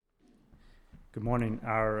Good morning.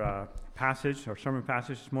 Our sermon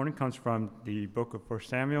passage this morning comes from the book of 1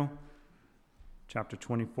 Samuel, chapter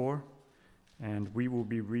 24, and we will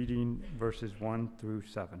be reading verses 1 through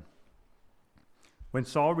 7. When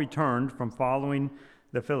Saul returned from following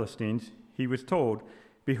the Philistines, he was told,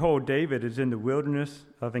 "Behold, David is in the wilderness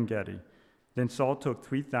of En-gedi." Then Saul took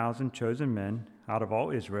 3,000 chosen men out of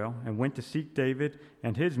all Israel and went to seek David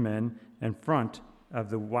and his men in front of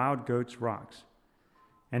the wild goats' rocks.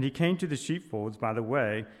 And he came to the sheepfolds by the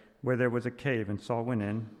way where there was a cave, and Saul went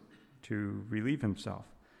in to relieve himself.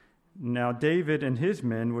 Now David and his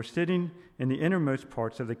men were sitting in the innermost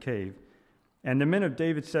parts of the cave. And the men of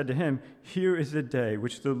David said to him, "Here is the day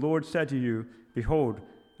which the Lord said to you, Behold,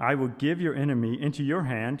 I will give your enemy into your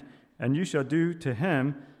hand, and you shall do to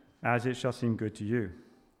him as it shall seem good to you."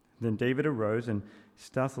 Then David arose and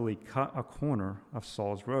stealthily cut a corner of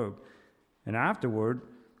Saul's robe. And afterward,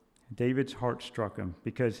 David's heart struck him,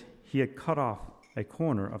 because he had cut off a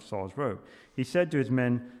corner of Saul's robe. He said to his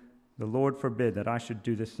men, "The Lord forbid that I should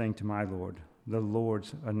do this thing to my Lord, the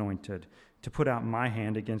Lord's anointed, to put out my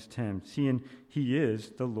hand against him, seeing he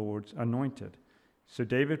is the Lord's anointed." So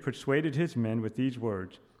David persuaded his men with these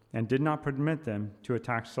words, and did not permit them to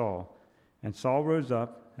attack Saul. And Saul rose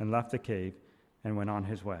up and left the cave and went on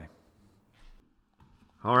his way.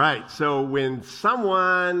 All right, so when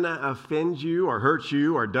someone offends you or hurts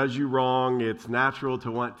you or does you wrong, it's natural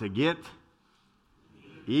to want to get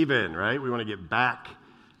even, right? We want to get back.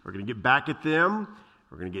 We're going to get back at them.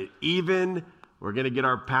 We're going to get even. We're going to get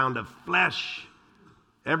our pound of flesh.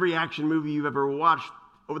 Every action movie you've ever watched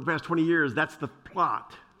over the past 20 years, that's the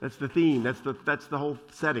plot. That's the theme. That's the whole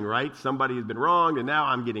setting, right? Somebody has been wronged, and now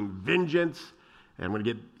I'm getting vengeance, and I'm going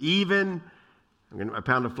to get even. I'm going to get my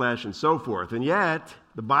pound of flesh, and so forth. And yet,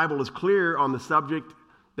 the Bible is clear on the subject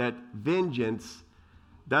that vengeance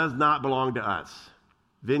does not belong to us.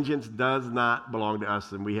 Vengeance does not belong to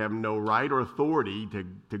us, and we have no right or authority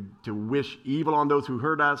to wish evil on those who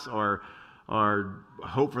hurt us or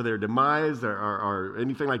hope for their demise or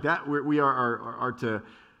anything like that. We are to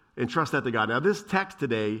entrust that to God. Now, this text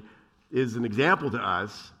today is an example to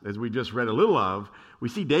us, as we just read a little of. We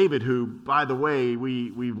see David, who, by the way,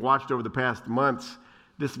 we've watched over the past months.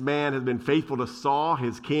 This man has been faithful to Saul,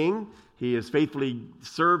 his king. He has faithfully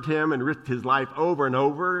served him and risked his life over and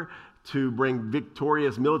over to bring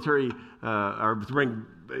victorious military, or to bring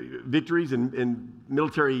victories in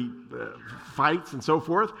military fights and so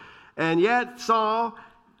forth. And yet Saul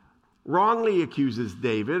wrongly accuses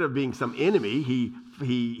David of being some enemy.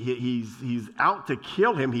 He's out to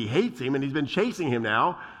kill him. He hates him, and he's been chasing him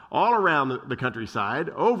now all around the countryside,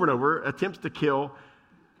 over and over, attempts to kill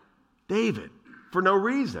David for no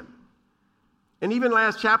reason. And even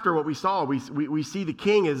last chapter, what we saw, we see the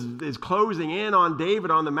king is closing in on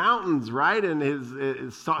David on the mountains, right? And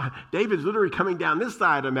David's literally coming down this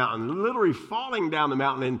side of the mountain, literally falling down the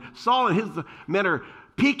mountain. And Saul and his men are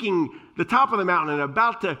peaking the top of the mountain and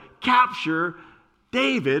about to capture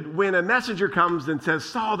David when a messenger comes and says,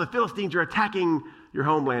 "Saul, the Philistines are attacking your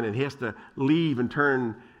homeland," and he has to leave and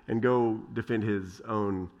turn and go defend his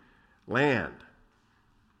own land.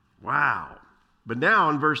 Wow. But now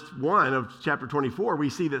in verse 1 of chapter 24, we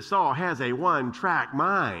see that Saul has a one-track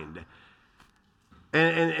mind.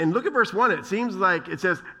 And look at verse 1. It seems like it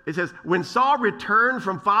says, when Saul returned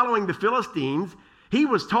from following the Philistines, he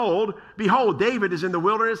was told, "Behold, David is in the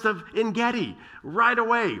wilderness of En-gedi." Right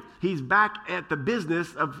away, he's back at the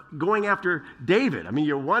business of going after David. I mean,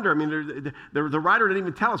 you wonder, the writer didn't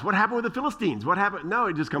even tell us what happened with the Philistines. What happened? No,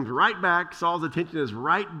 it just comes right back. Saul's attention is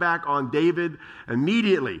right back on David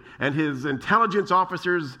immediately. And his intelligence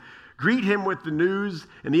officers greet him with the news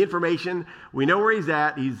and the information. We know where he's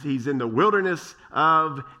at. He's in the wilderness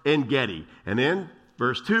of En-gedi. And then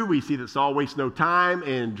verse 2, we see that Saul wastes no time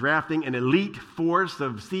in drafting an elite force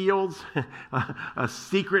of SEALs, a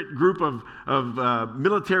secret group of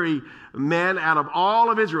military men out of all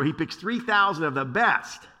of Israel. He picks 3,000 of the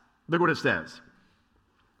best. Look what it says.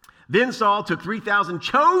 Then Saul took 3,000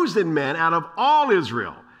 chosen men out of all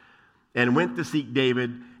Israel and went to seek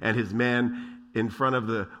David and his men in front of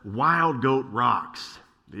the wild goat rocks.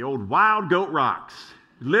 The old wild goat rocks.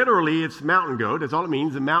 Literally, it's mountain goat. That's all it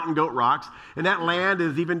means, the mountain goat rocks. And that land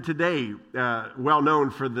is even today well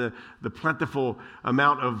known for the plentiful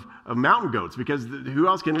amount of mountain goats, because who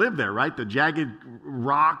else can live there, right? The jagged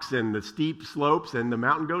rocks and the steep slopes, and the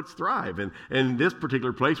mountain goats thrive. And this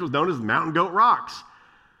particular place was known as Mountain Goat Rocks.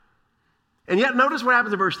 And yet, notice what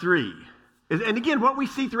happens in verse 3. And again, what we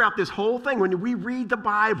see throughout this whole thing, when we read the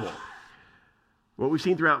Bible, what we've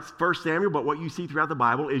seen throughout 1 Samuel, but what you see throughout the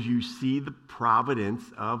Bible is you see the providence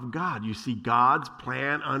of God. You see God's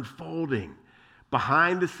plan unfolding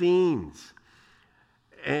behind the scenes.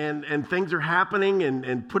 and things are happening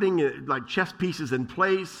and putting like chess pieces in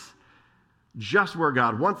place just where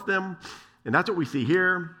God wants them. And that's what we see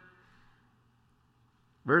here.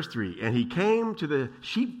 Verse 3, and he came to the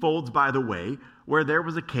sheepfolds by the way where there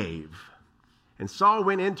was a cave. And Saul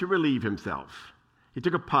went in to relieve himself. He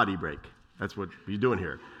took a potty break. That's what he's doing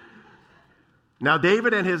here. Now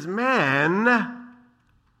David and his men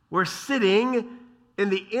were sitting in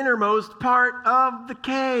the innermost part of the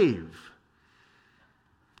cave.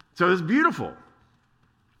 So it's beautiful.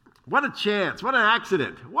 What a chance. What an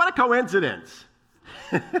accident. What a coincidence.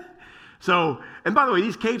 So, and by the way,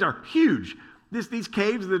 these caves are huge. These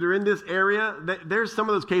caves that are in this area, there's some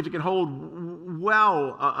of those caves that can hold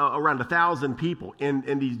around 1,000 people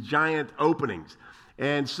in these giant openings.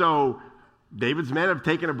 And so David's men have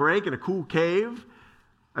taken a break in a cool cave.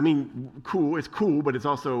 I mean, cool, it's cool, but it's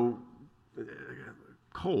also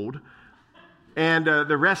cold. And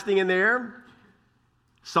they're resting in there.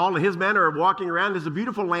 Saul and his men are walking around. There's a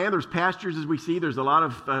beautiful land. There's pastures, as we see. There's a lot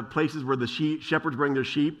of places where the shepherds bring their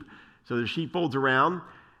sheep. So there's sheepfolds around.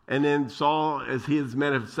 And then Saul, as his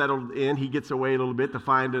men have settled in, he gets away a little bit to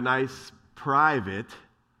find a nice private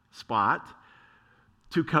spot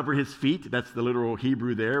to cover his feet. That's the literal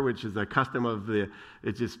Hebrew there, which is a custom of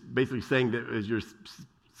it's just basically saying that as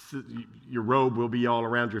your robe will be all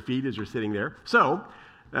around your feet as you're sitting there. So,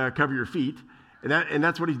 cover your feet. And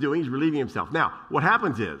that's what he's doing. He's relieving himself. Now, what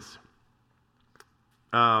happens is,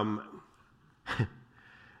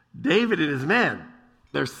 David and his men,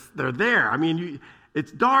 they're there. I mean,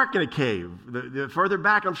 it's dark in a cave. The further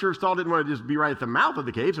back, I'm sure Saul didn't want to just be right at the mouth of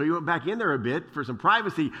the cave, so he went back in there a bit for some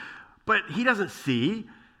privacy. But he doesn't see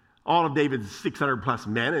all of David's 600 plus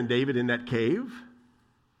men and David in that cave.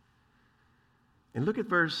 And look at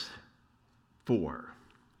verse 4.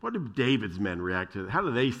 What do David's men react to? How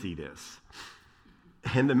do they see this?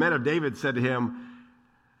 And the men of David said to him,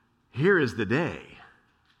 here is the day.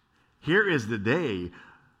 Here is the day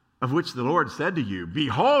of which the Lord said to you,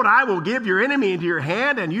 behold, I will give your enemy into your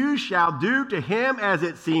hand, and you shall do to him as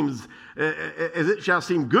it shall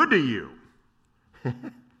seem good to you.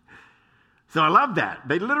 So I love that.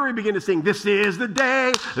 They literally begin to sing, this is the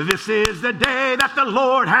day that the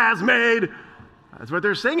Lord has made. That's what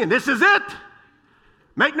they're singing. This is it.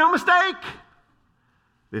 Make no mistake.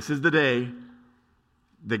 This is the day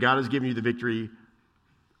that God has given you the victory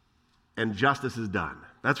and justice is done.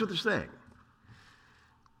 That's what they're saying.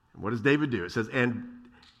 And what does David do? It says,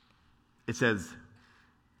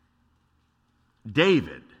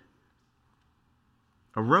 David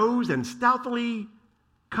arose and stealthily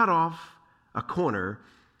cut off a corner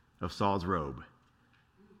of Saul's robe.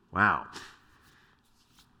 Wow.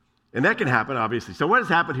 And that can happen, obviously. So what has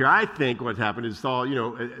happened here? I think what's happened is Saul,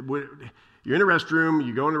 you're in a restroom,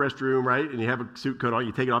 you go in the restroom, right, and you have a suit coat on,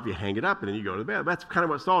 you take it off, you hang it up, and then you go to bed. That's kind of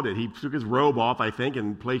what Saul did. He took his robe off, I think,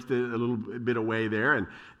 and placed it a little bit away there, and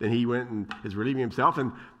then he went and is relieving himself,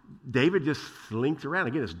 and David just slinks around.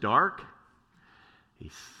 Again, it's dark.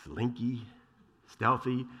 He's slinky,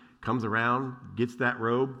 stealthy, comes around, gets that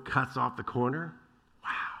robe, cuts off the corner. Wow.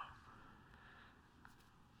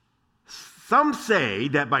 Some say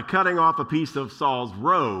that by cutting off a piece of Saul's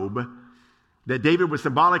robe, that David was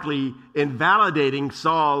symbolically invalidating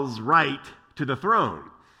Saul's right to the throne.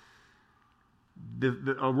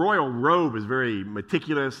 A royal robe is very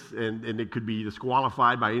meticulous, and it could be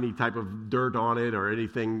disqualified by any type of dirt on it or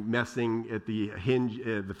anything messing at the hinge,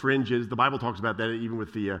 the fringes. The Bible talks about that even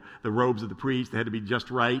with the robes of the priest. They had to be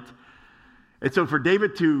just right. And so for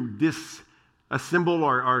David to disassemble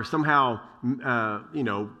or somehow,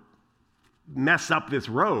 mess up this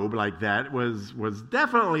robe like that was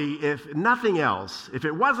definitely, if nothing else, if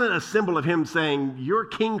it wasn't a symbol of him saying your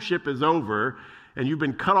kingship is over and you've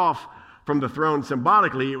been cut off from the throne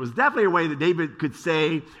symbolically, it was definitely a way that David could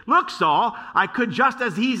say, look, Saul, I could just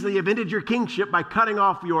as easily have ended your kingship by cutting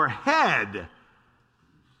off your head.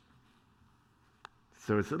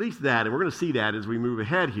 So it's at least that, and we're going to see that as we move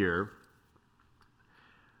ahead here.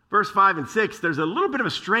 Verse 5 and 6, there's a little bit of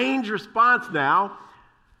a strange response now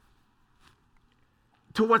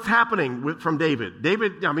to what's happening from David.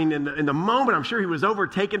 David, in the moment, I'm sure he was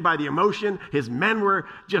overtaken by the emotion. His men were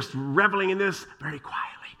just reveling in this very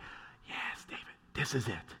quietly. Yes, David, this is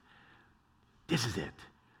it. This is it.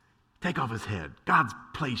 Take off his head. God's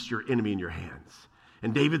placed your enemy in your hands.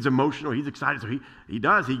 And David's emotional. He's excited. So he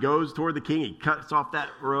does. He goes toward the king. He cuts off that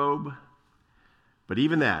robe. But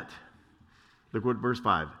even that, look what verse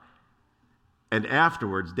 5. And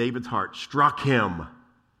afterwards, David's heart struck him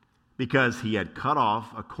because he had cut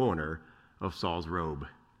off a corner of Saul's robe.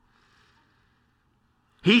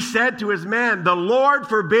 He said to his men, the Lord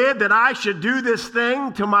forbid that I should do this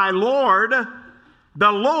thing to my Lord.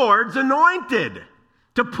 the Lord's anointed,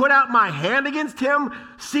 to put out my hand against him,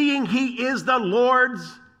 seeing he is the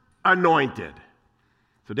Lord's anointed.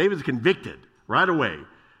 So David's convicted right away,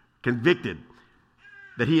 convicted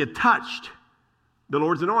that he had touched the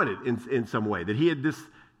Lord's anointed in some way, that he had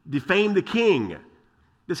defamed the king,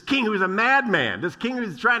 this king who was a madman, this king who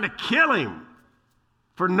was trying to kill him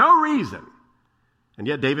for no reason. And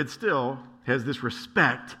yet David still has this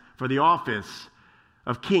respect for the office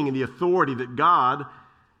of king and the authority that God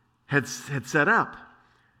had set up.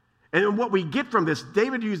 And what we get from this,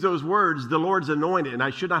 David used those words, the Lord's anointed, and I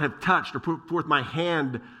should not have touched or put forth my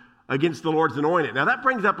hand against the Lord's anointed. Now that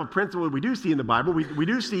brings up a principle we do see in the Bible. We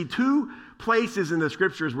do see two places in the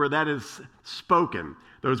scriptures where that is spoken,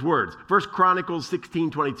 those words. 1 Chronicles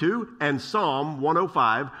 16:22 and Psalm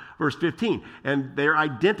 105, verse 15. And they're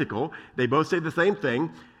identical. They both say the same thing.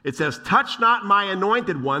 It says, touch not my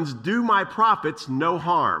anointed ones, do my prophets no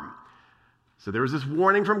harm. So there was this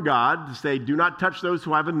warning from God to say, do not touch those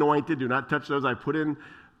who I've anointed, do not touch those I put in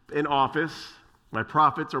office, my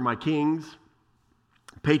prophets or my kings,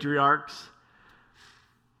 patriarchs.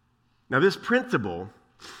 Now this principle,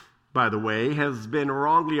 by the way, has been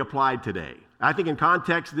wrongly applied today. I think in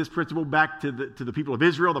context, this principle back to the people of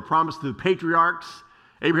Israel, the promise to the patriarchs,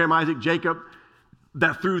 Abraham, Isaac, Jacob,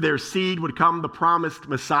 that through their seed would come the promised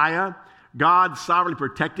Messiah. God sovereignly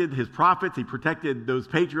protected his prophets. He protected those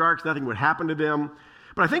patriarchs. Nothing would happen to them.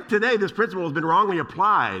 But I think today this principle has been wrongly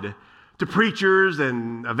applied to preachers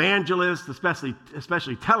and evangelists, especially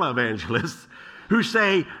televangelists, who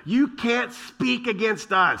say, you can't speak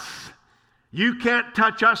against us. You can't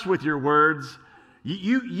touch us with your words.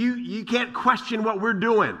 You can't question what we're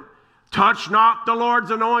doing. Touch not the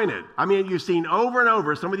Lord's anointed. I mean, you've seen over and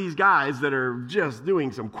over some of these guys that are just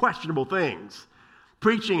doing some questionable things,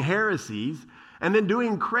 preaching heresies, and then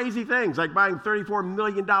doing crazy things like buying $34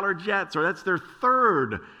 million jets, or that's their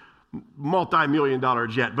third multi-million-dollar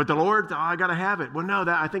jet. But the Lord, I got to have it. Well, no,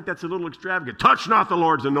 I think that's a little extravagant. Touch not the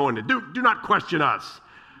Lord's anointed. Do not question us.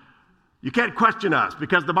 You can't question us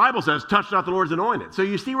because the Bible says, touch not the Lord's anointed. So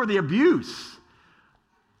you see where the abuse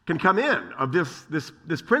can come in of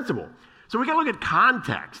this principle. So we got to look at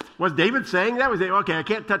context. Was David saying that? Was he, okay, I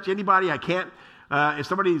can't touch anybody. I can't, if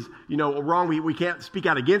somebody's, wrong, we can't speak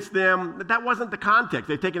out against them. That wasn't the context.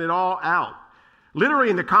 They've taken it all out. Literally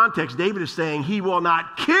in the context, David is saying he will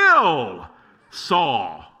not kill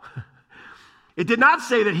Saul. It did not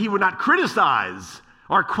say that he would not criticize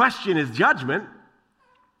or question his judgment.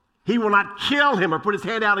 He will not kill him or put his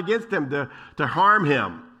hand out against him to harm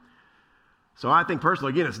him. So I think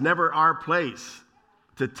personally, again, it's never our place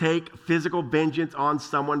to take physical vengeance on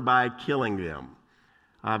someone by killing them,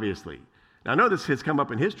 obviously. Now, I know this has come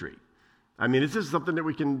up in history. I mean, this is something that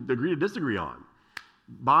we can agree to disagree on.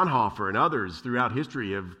 Bonhoeffer and others throughout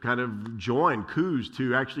history have kind of joined coups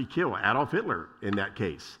to actually kill Adolf Hitler in that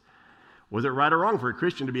case. Was it right or wrong for a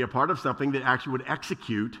Christian to be a part of something that actually would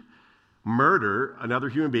execute, murder another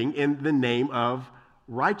human being in the name of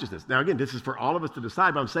righteousness? Now, again, this is for all of us to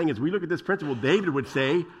decide, but I'm saying as we look at this principle, David would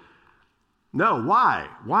say, no, why?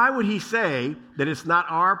 Why would he say that it's not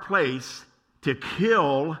our place to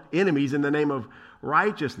kill enemies in the name of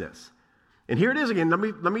righteousness? And here it is again.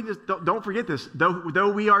 Let me just, don't forget this.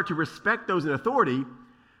 Though we are to respect those in authority,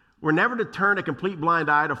 we're never to turn a complete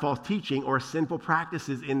blind eye to false teaching or sinful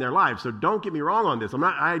practices in their lives. So don't get me wrong on this.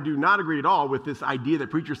 I do not agree at all with this idea that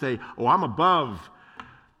preachers say, oh, I'm above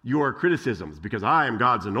your criticisms because I am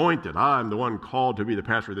God's anointed. I'm the one called to be the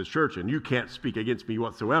pastor of this church, and you can't speak against me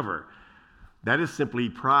whatsoever. That is simply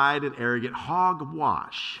pride and arrogant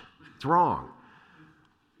hogwash. It's wrong.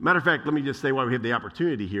 Matter of fact, let me just say why we have the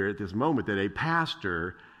opportunity here at this moment that a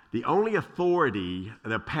pastor, the only authority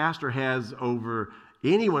that a pastor has over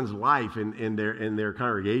anyone's life in their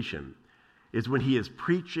congregation is when he is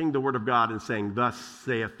preaching the word of God and saying, thus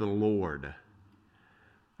saith the Lord.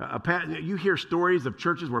 You hear stories of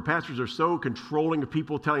churches where pastors are so controlling of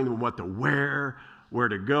people, telling them what to wear, where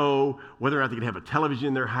to go, whether or not they can have a television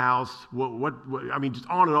in their house, just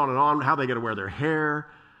on and on and on, how they got to wear their hair.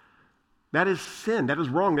 That is sin. That is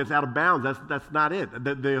wrong. That's out of bounds. That's not it.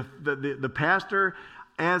 The pastor,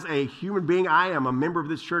 as a human being, I am a member of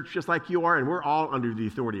this church just like you are, and we're all under the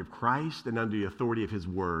authority of Christ and under the authority of his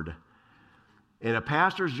word. And a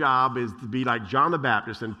pastor's job is to be like John the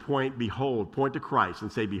Baptist and point to Christ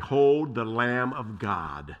and say, behold the Lamb of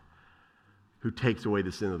God who takes away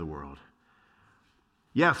the sin of the world.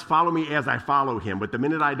 Yes, follow me as I follow him, but the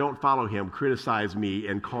minute I don't follow him, criticize me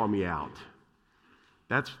and call me out.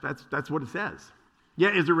 That's what it says.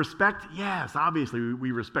 Yeah, is there respect? Yes, obviously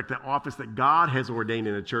we respect the office that God has ordained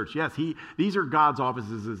in a church. Yes, these are God's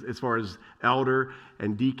offices as far as elder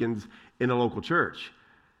and deacons in a local church.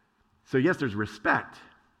 So yes, there's respect.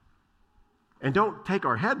 And don't take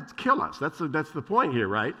our heads, kill us. That's the point here,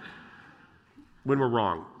 right? When we're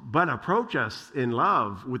wrong. But approach us in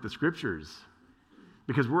love with the Scriptures,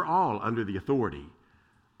 because we're all under the authority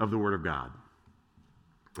of the Word of God.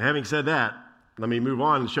 Having said that, let me move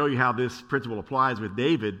on and show you how this principle applies with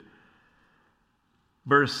David.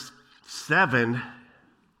 Verse 7.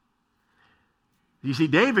 You see,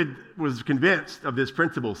 David was convinced of this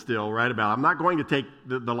principle still, right? About, I'm not going to take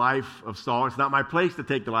the life of Saul. It's not my place to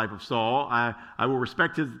take the life of Saul. I will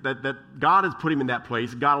respect that God has put him in that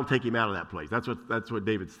place. God will take him out of that place. That's what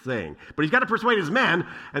David's saying. But he's got to persuade his men,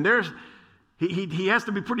 and he has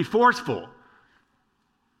to be pretty forceful.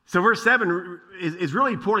 So verse 7 is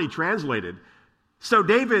really poorly translated. So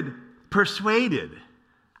David persuaded.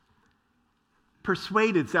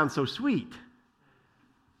 Persuaded sounds so sweet.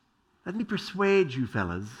 Let me persuade you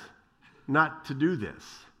fellas not to do this.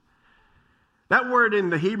 That word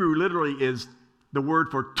in the Hebrew literally is the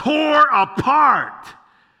word for tore apart.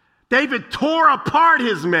 David tore apart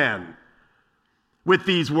his men with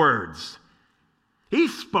these words. He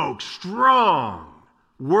spoke strong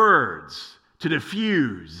words to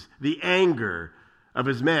diffuse the anger of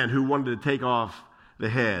his men who wanted to take off the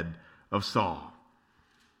head of Saul,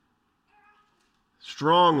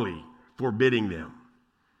 strongly forbidding them.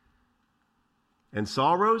 And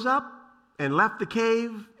Saul rose up and left the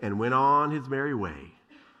cave and went on his merry way.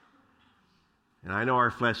 And I know our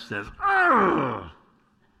flesh says, oh,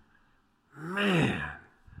 man,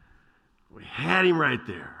 we had him right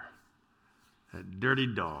there. That dirty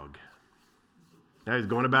dog. Now he's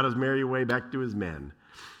going about his merry way back to his men.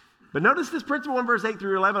 But notice this principle in verse 8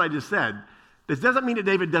 through 11 I just said. This doesn't mean that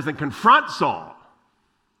David doesn't confront Saul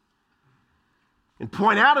and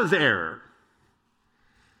point out his error.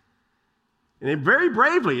 And very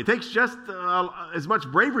bravely. It takes just as much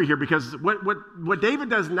bravery here, because what David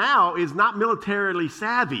does now is not militarily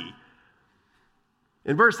savvy.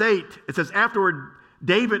 In verse 8, it says, afterward,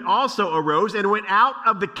 David also arose and went out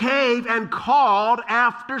of the cave and called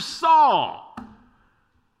after Saul,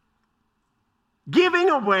 giving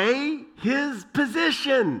away his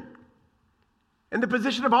position and the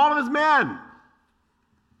position of all of his men.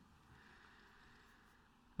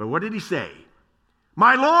 But what did he say?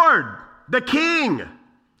 My Lord, the king.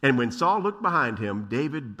 And when Saul looked behind him,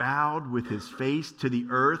 David bowed with his face to the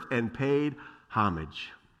earth and paid homage.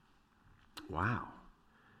 Wow.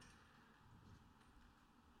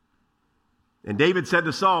 And David said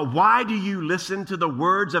to Saul, why do you listen to the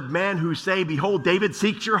words of men who say, behold, David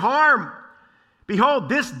seeks your harm? Behold,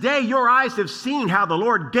 this day your eyes have seen how the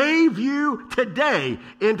Lord gave you today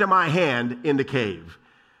into my hand in the cave.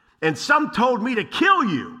 And some told me to kill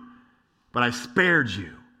you, but I spared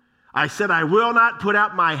you. I said, I will not put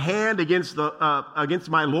out my hand against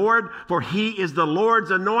my Lord, for he is the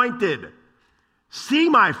Lord's anointed. See,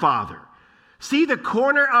 my father, see the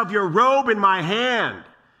corner of your robe in my hand.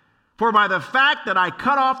 For by the fact that I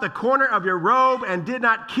cut off the corner of your robe and did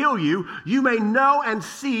not kill you, you may know and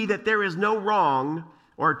see that there is no wrong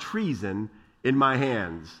or treason in my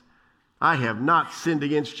hands. I have not sinned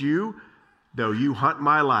against you, though you hunt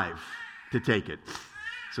my life to take it.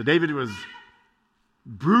 So David was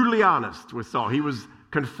brutally honest with Saul. He was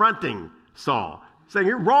confronting Saul, saying,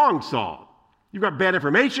 you're wrong, Saul. You've got bad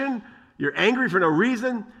information. You're angry for no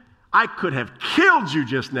reason. I could have killed you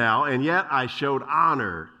just now, and yet I showed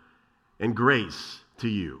honor and grace to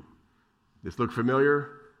you. This look familiar?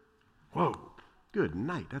 Whoa, good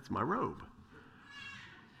night. That's my robe.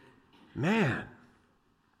 Man.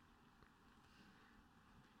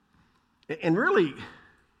 And really,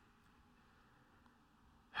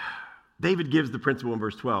 David gives the principle in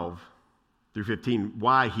verse 12 through 15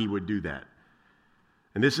 why he would do that.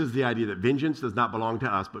 And this is the idea that vengeance does not belong to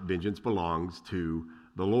us, but vengeance belongs to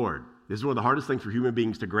the Lord. This is one of the hardest things for human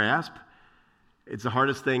beings to grasp. It's the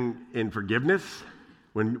hardest thing in forgiveness.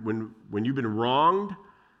 When you've been wronged,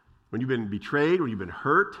 when you've been betrayed, when you've been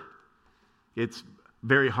hurt, it's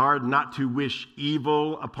very hard not to wish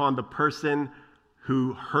evil upon the person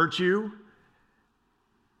who hurt you.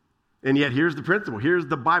 And yet here's the principle. Here's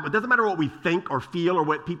the Bible. It doesn't matter what we think or feel or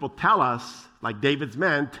what people tell us, like David's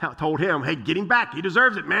men told him, hey, get him back. He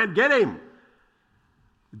deserves it, man. Get him.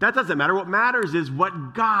 That doesn't matter. What matters is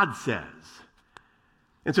what God says.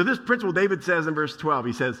 And so this principle, David says in verse 12,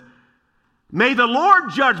 he says, may the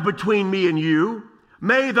Lord judge between me and you.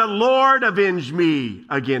 May the Lord avenge me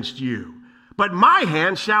against you. But my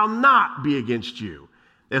hand shall not be against you.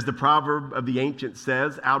 As the proverb of the ancient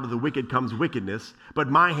says, out of the wicked comes wickedness, but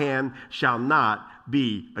my hand shall not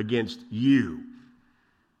be against you.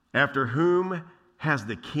 After whom has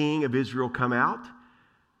the king of Israel come out?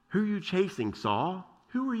 Who are you chasing, Saul?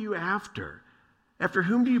 Who are you after? After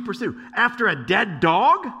whom do you pursue? After a dead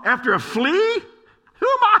dog? After a flea? Who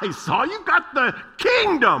am I, Saul? You've got the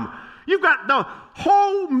kingdom. You've got the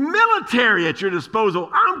whole military at your disposal.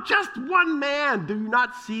 I'm just one man. Do you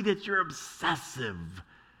not see that you're obsessive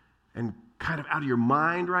and kind of out of your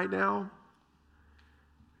mind right now?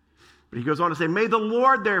 But he goes on to say, may the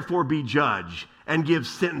Lord therefore be judge and give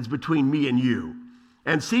sentence between me and you,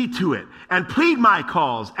 and see to it, and plead my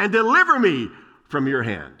cause, and deliver me from your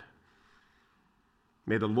hand.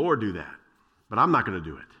 May the Lord do that, but I'm not going to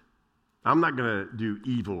do it. I'm not going to do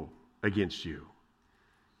evil against you.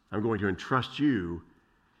 I'm going to entrust you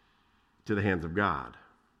to the hands of God.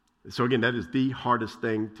 So again, that is the hardest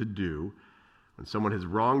thing to do when someone has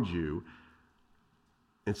wronged you.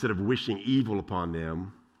 Instead of wishing evil upon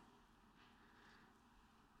them,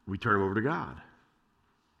 we turn them over to God.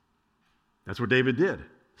 That's what David did.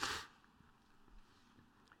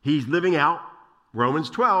 He's living out Romans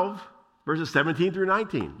 12, verses 17 through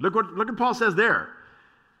 19. Look what Paul says there.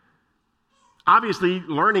 Obviously,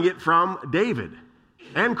 learning it from David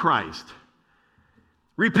and Christ.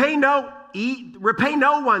 Repay no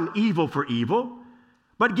one evil for evil,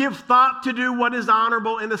 but give thought to do what is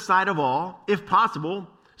honorable in the sight of all. If possible,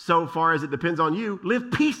 so far as it depends on you,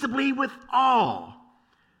 live peaceably with all.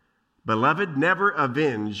 Beloved, never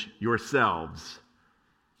avenge yourselves,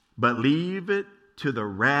 but leave it to the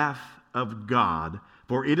wrath of God.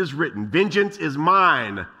 For it is written, vengeance is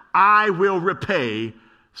mine, I will repay,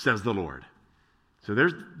 says the Lord. So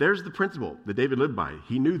there's the principle that David lived by.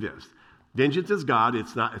 He knew this. Vengeance is God,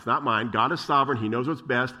 it's not mine. God is sovereign, he knows what's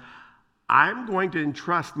best. I'm going to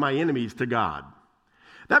entrust my enemies to God.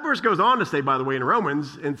 That verse goes on to say, by the way, in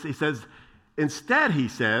Romans, and he says, instead, he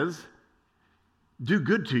says, do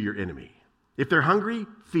good to your enemy. If they're hungry,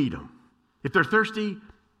 feed them. If they're thirsty,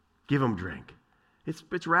 give them drink.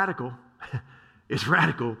 It's radical. It's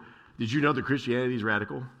radical. Did you know that Christianity is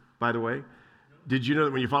radical, by the way? Did you know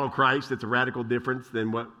that when you follow Christ, it's a radical difference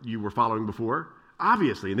than what you were following before?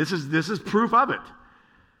 Obviously, and this is proof of it.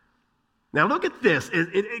 Now look at this.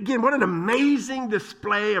 Again, what an amazing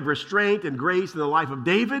display of restraint and grace in the life of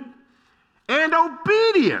David and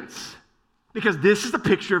obedience. Because this is a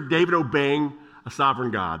picture of David obeying a sovereign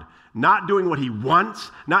God, not doing what he wants,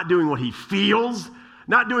 not doing what he feels,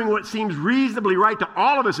 not doing what seems reasonably right to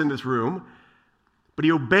all of us in this room, but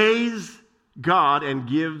he obeys God and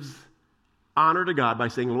gives honor to God by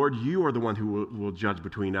saying, Lord, you are the one who will judge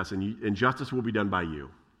between us, and justice will be done by you.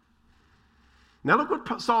 Now look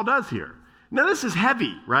what Saul does here. Now this is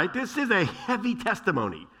heavy, right? This is a heavy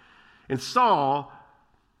testimony. And Saul,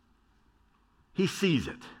 he sees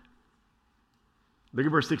it. Look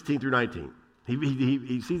at verse 16 through 19.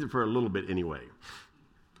 He sees it for a little bit anyway.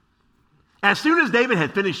 As soon as David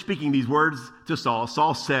had finished speaking these words to Saul,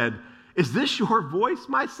 Saul said, is this your voice,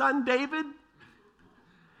 my son David?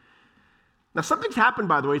 Now something's happened,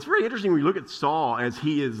 by the way. It's very interesting when you look at Saul as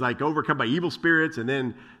he is like overcome by evil spirits and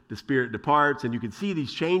then the spirit departs, and you can see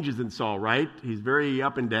these changes in Saul, right? He's very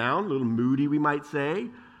up and down, a little moody, we might say.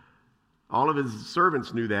 All of his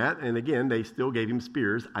servants knew that, and again, they still gave him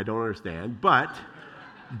spears. I don't understand, but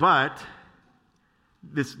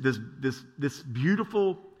this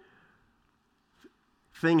beautiful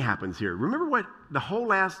thing happens here. Remember what the whole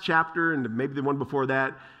last chapter and maybe the one before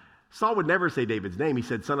that, Saul would never say David's name. He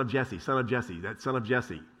said, son of Jesse, that son of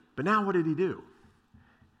Jesse. But now what did he do?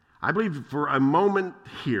 I believe for a moment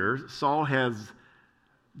here, Saul has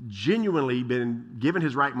genuinely been given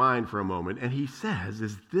his right mind for a moment, and he says,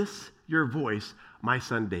 is this your voice, my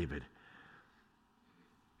son David?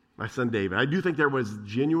 My son David. I do think there was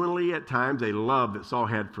genuinely at times a love that Saul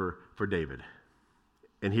had for David.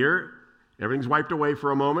 And here, everything's wiped away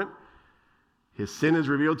for a moment. His sin is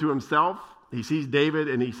revealed to himself. He sees David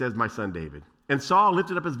and he says, my son David. And Saul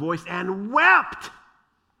lifted up his voice and wept.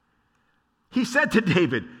 He said to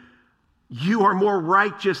David, you are more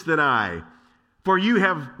righteous than I, for you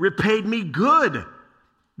have repaid me good,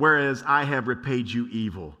 whereas I have repaid you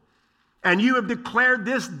evil. And you have declared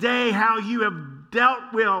this day how you have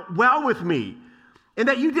dealt well with me, and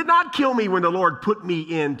that you did not kill me when the Lord put me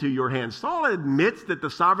into your hands. Saul admits that the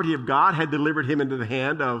sovereignty of God had delivered him into the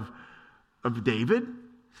hand of David.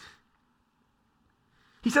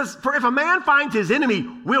 He says, for if a man finds his enemy,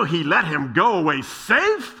 will he let him go away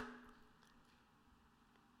safe?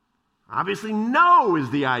 Obviously, no is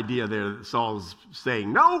the idea there that Saul's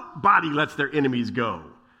saying. Nobody lets their enemies go.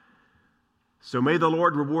 So may the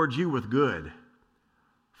Lord reward you with good,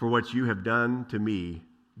 for what you have done to me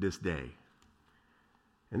this day."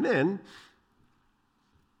 And then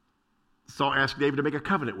Saul asked David to make a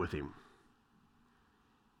covenant with him,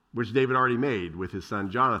 which David already made with his son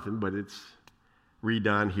Jonathan, but it's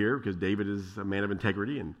redone here because David is a man of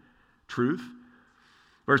integrity and truth.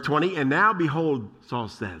 Verse 20, "And now behold," Saul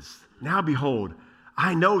says, "now behold,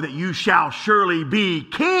 I know that you shall surely be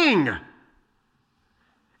king,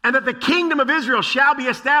 and that the kingdom of Israel shall be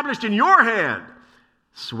established in your hand.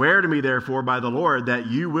 Swear to me, therefore, by the Lord, that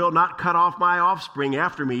you will not cut off my offspring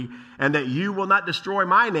after me, and that you will not destroy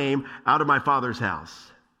my name out of my father's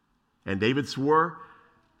house." And David swore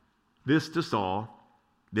this to Saul.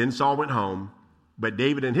 Then Saul went home, but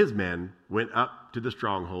David and his men went up to the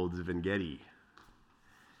strongholds of En-Gedi.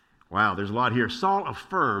 Wow, there's a lot here. Saul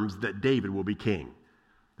affirms that David will be king.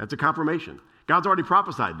 That's a confirmation. God's already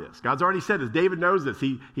prophesied this. God's already said this. David knows this.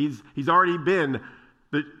 He's already been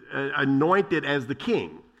anointed as the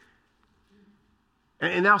king.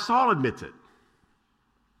 And now Saul admits it.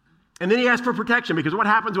 And then he asks for protection, because what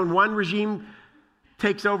happens when one regime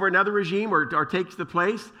takes over another regime or takes the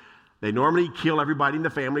place? They normally kill everybody in the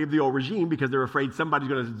family of the old regime because they're afraid somebody's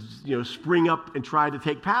going to spring up and try to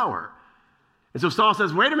take power. And so Saul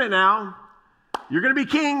says, "Wait a minute now. You're going to be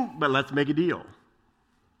king, but let's make a deal.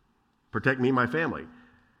 Protect me and my family."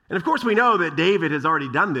 And of course, we know that David has already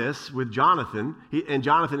done this with Jonathan, and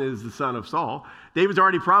Jonathan is the son of Saul. David's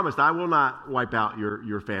already promised, "I will not wipe out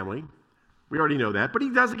your family." We already know that, but he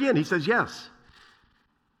does again. He says, "Yes,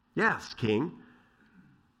 yes, king,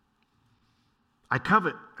 I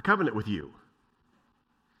covenant with you."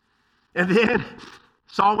 And then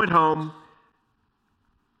Saul went home,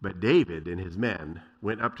 but David and his men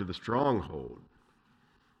went up to the stronghold.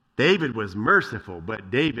 David was merciful,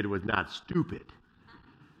 but David was not stupid.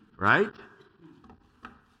 Right?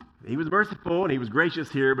 He was merciful and he was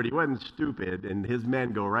gracious here, but he wasn't stupid. And his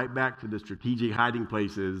men go right back to the strategic hiding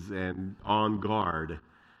places and on guard,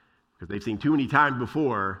 because they've seen too many times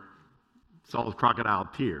before Saul's crocodile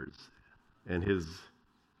tears and his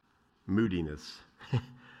moodiness.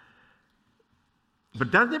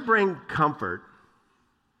 But doesn't it bring comfort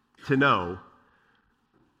to know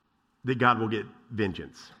that God will get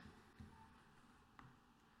vengeance?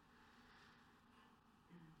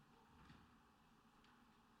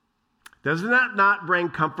 Does that not bring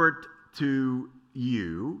comfort to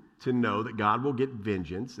you to know that God will get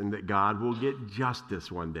vengeance and that God will get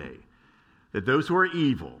justice one day? That those who are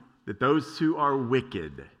evil, that those who are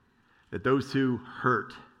wicked, that those who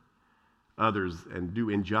hurt others and do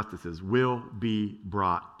injustices will be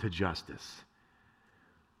brought to justice.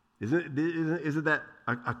 Isn't that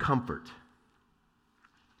a comfort?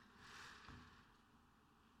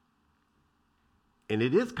 And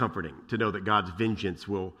it is comforting to know that God's vengeance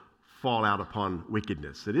will fall out upon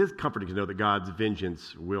wickedness. It is comforting to know that God's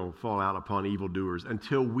vengeance will fall out upon evildoers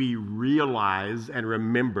until we realize and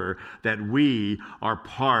remember that we are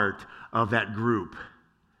part of that group.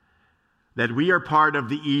 That we are part of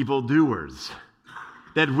the evildoers.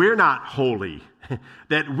 That we're not holy.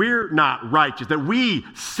 That we're not righteous. That we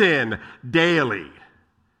sin daily.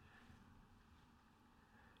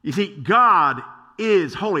 You see, God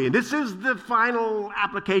is holy. And this is the final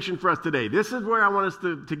application for us today. This is where I want us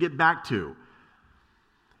to get back to.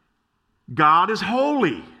 God is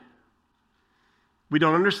holy. We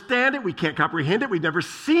don't understand it. We can't comprehend it. We've never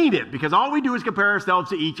seen it, because all we do is compare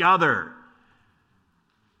ourselves to each other.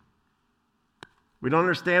 We don't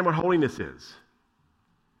understand what holiness is.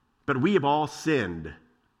 But we have all sinned.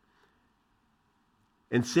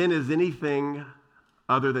 And sin is anything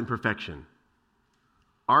other than perfection.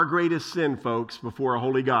 Our greatest sin, folks, before a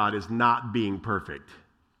holy God is not being perfect.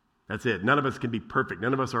 That's it. None of us can be perfect.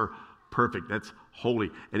 None of us are perfect. That's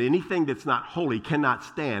holy. And anything that's not holy cannot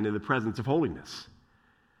stand in the presence of holiness.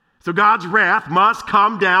 So God's wrath must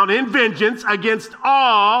come down in vengeance against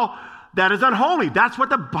all that is unholy. That's what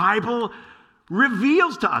the Bible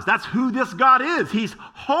reveals to us. That's who this God is. He's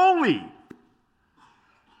holy.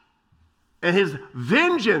 And his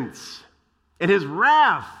vengeance and his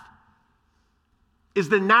wrath is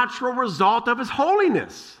the natural result of his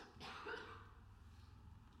holiness.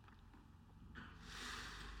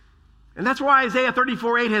 And that's why Isaiah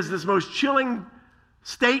 34:8 has this most chilling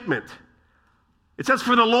statement. It says,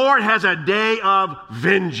 "For the Lord has a day of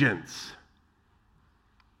vengeance."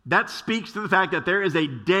 That speaks to the fact that there is a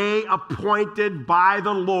day appointed by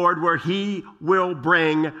the Lord where he will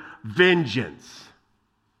bring vengeance.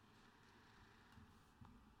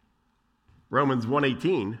 Romans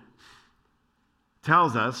 1:18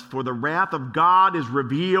 tells us, "For the wrath of God is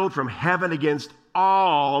revealed from heaven against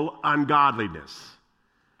all ungodliness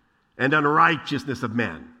and unrighteousness of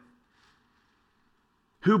men."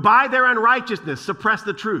 who by their unrighteousness suppress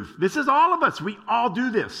the truth. This is all of us. We all do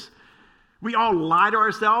this. We all lie to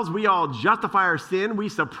ourselves. We all justify our sin. We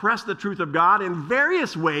suppress the truth of God in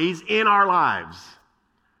various ways in our lives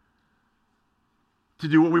to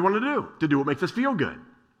do what we want to do what makes us feel good.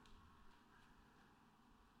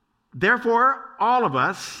 Therefore, all of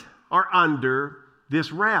us are under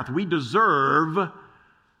this wrath. We deserve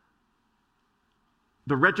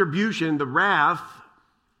the retribution, the wrath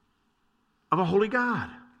of a holy God.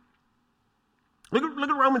 Look at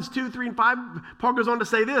Romans 2, 3, and 5. Paul goes on to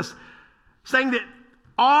say this, saying that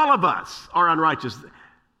all of us are unrighteous,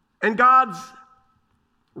 and God's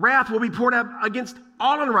wrath will be poured out against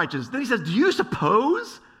all unrighteousness. Then he says, do you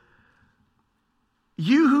suppose,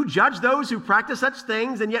 you who judge those who practice such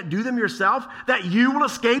things and yet do them yourself, that you will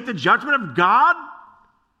escape the judgment of God?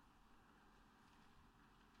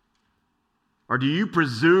 Or do you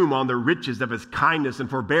presume on the riches of his kindness and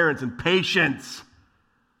forbearance and patience,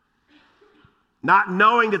 not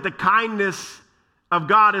knowing that the kindness of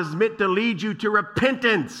God is meant to lead you to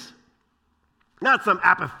repentance? Not some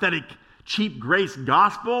apathetic, cheap grace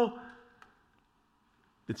gospel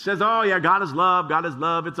that says, oh yeah, God is love,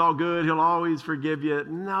 it's all good, he'll always forgive you.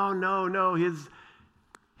 No.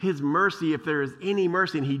 His mercy, if there is any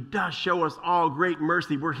mercy, and he does show us all great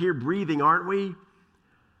mercy, we're here breathing, aren't we?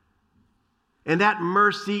 And that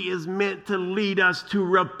mercy is meant to lead us to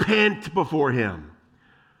repent before him,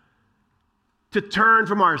 to turn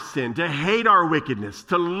from our sin, to hate our wickedness,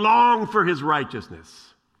 to long for his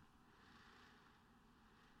righteousness.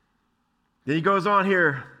 Then he goes on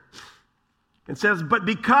here and says, but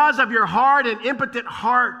because of your hard and impotent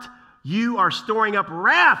heart, you are storing up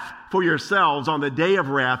wrath for yourselves on the day of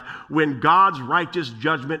wrath when God's righteous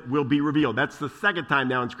judgment will be revealed. That's the second time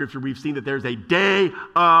now in Scripture we've seen that there's a day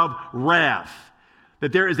of wrath,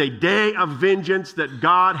 that there is a day of vengeance that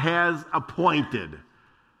God has appointed.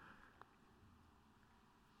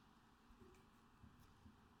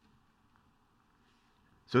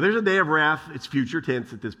 So there's a day of wrath. It's future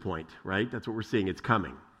tense at this point, right? That's what we're seeing. It's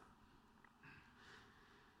coming.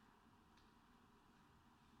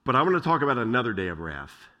 But I want to talk about another day of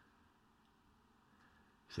wrath.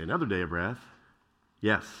 Say another day of wrath?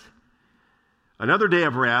 Yes. Another day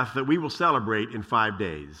of wrath that we will celebrate in 5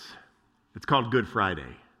 days. It's called Good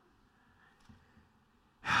Friday.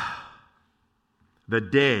 The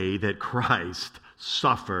day that Christ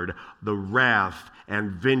suffered the wrath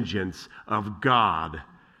and vengeance of God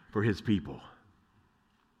for his people.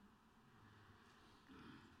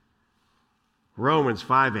 Romans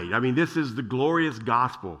 5:8. I mean, this is the glorious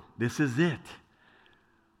gospel. This is it.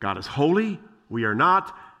 God is holy. We are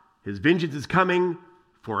not. His vengeance is coming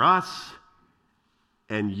for us.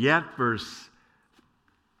 And yet, Romans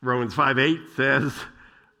 5:8 says,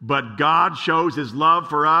 but God shows his love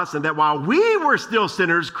for us, and that while we were still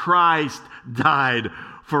sinners, Christ died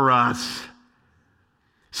for us.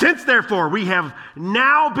 Since, therefore, we have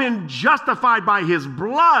now been justified by his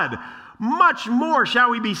blood, much more shall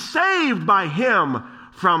we be saved by him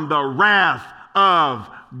from the wrath of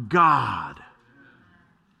God.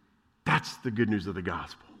 That's the good news of the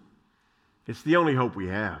gospel. It's the only hope we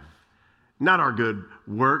have. Not our good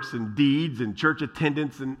works and deeds and church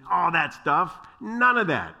attendance and all that stuff. None of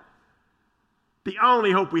that. The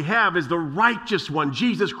only hope we have is the righteous one,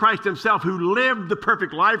 Jesus Christ himself, who lived the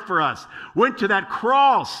perfect life for us, went to that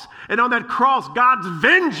cross, and on that cross, God's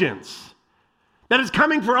vengeance that is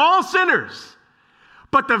coming for all sinners.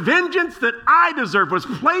 But the vengeance that I deserve was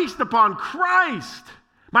placed upon Christ.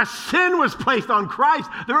 My sin was placed on Christ.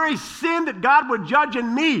 The very sin that God would judge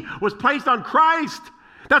in me was placed on Christ.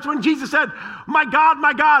 That's when Jesus said, my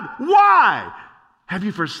God, why have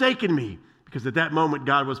you forsaken me? Because at that moment,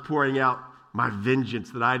 God was pouring out my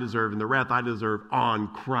vengeance that I deserve and the wrath I deserve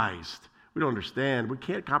on Christ. We don't understand. We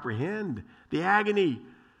can't comprehend the agony.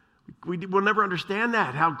 We'll never understand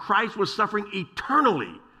that, how Christ was suffering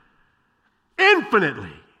eternally,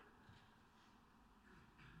 infinitely,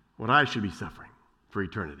 what I should be suffering for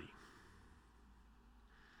eternity.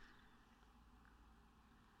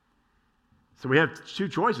 So we have two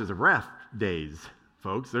choices of wrath days,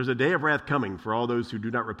 folks. There's a day of wrath coming for all those who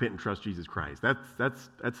do not repent and trust Jesus Christ.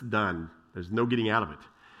 That's done. There's no getting out of it.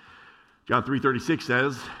 John 3:36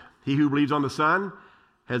 says, he who believes on the Son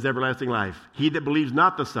has everlasting life. He that believes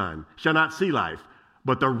not the Son shall not see life,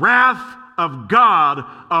 but the wrath of God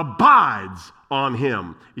abides on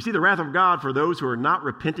him. You see, the wrath of God for those who are not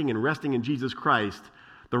repenting and resting in Jesus Christ,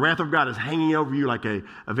 the wrath of God is hanging over you like a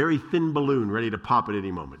very thin balloon ready to pop at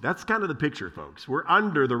any moment. That's kind of the picture, folks. We're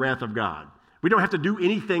under the wrath of God. We don't have to do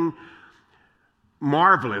anything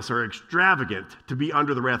marvelous or extravagant to be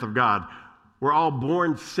under the wrath of God. We're all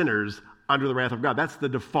born sinners under the wrath of God. That's the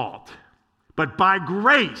default. But by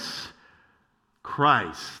grace,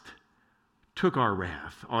 Christ took our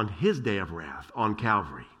wrath on his day of wrath on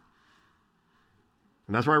Calvary.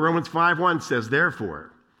 And that's why Romans 5:1 says,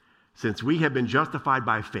 therefore, since we have been justified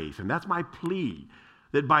by faith, and that's my plea,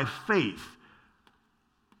 that by faith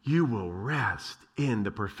you will rest in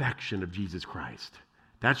the perfection of Jesus Christ.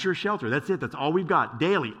 That's your shelter. That's it. That's all we've got.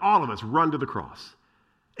 Daily, all of us run to the cross.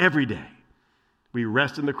 Every day, we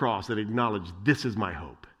rest in the cross and acknowledge this is my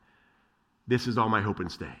hope. This is all my hope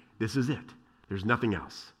and stay. This is it. There's nothing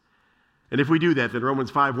else. And if we do that, then Romans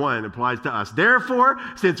 5:1 applies to us. Therefore,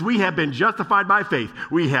 since we have been justified by faith,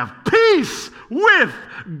 we have peace with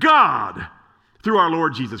God through our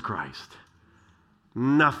Lord Jesus Christ.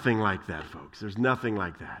 Nothing like that, folks. There's nothing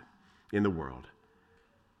like that in the world.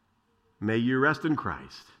 May you rest in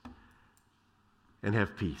Christ and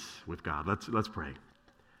have peace with God. Let's pray.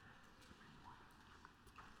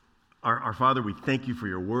 Our Father, we thank you for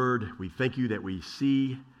your word. We thank you that we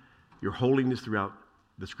see your holiness throughout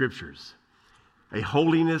the scriptures. A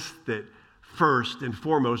holiness that first and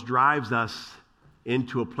foremost drives us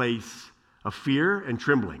into a place of fear and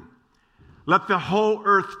trembling. Let the whole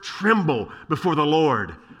earth tremble before the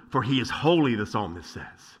Lord, for he is holy, the psalmist says.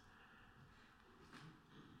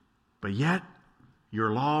 But yet,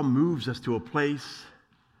 your law moves us to a place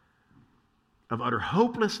of utter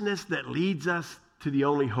hopelessness that leads us to the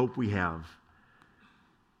only hope we have.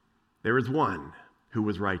 There is one who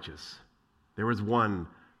was righteous. There was one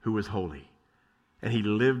who was holy. And he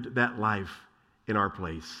lived that life in our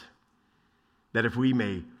place. That if we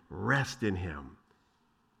may rest in him,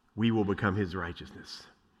 we will become his righteousness.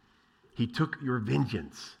 He took your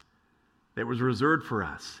vengeance that was reserved for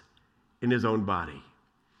us in his own body.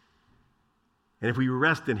 And if we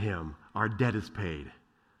rest in him, our debt is paid.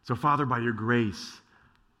 So, Father, by your grace,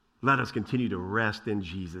 let us continue to rest in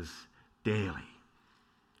Jesus daily.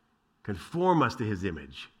 Conform us to his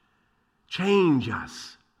image. Change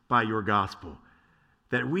us by your gospel,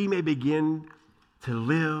 that we may begin to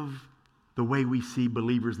live the way we see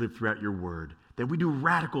believers live throughout your word, that we do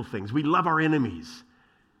radical things. We love our enemies.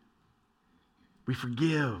 We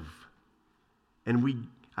forgive. And we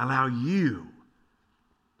allow you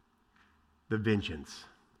the vengeance.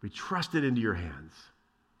 We trust it into your hands.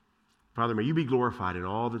 Father, may you be glorified in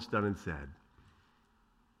all that's done and said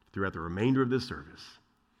throughout the remainder of this service.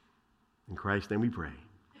 In Christ's name we pray.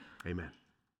 Amen.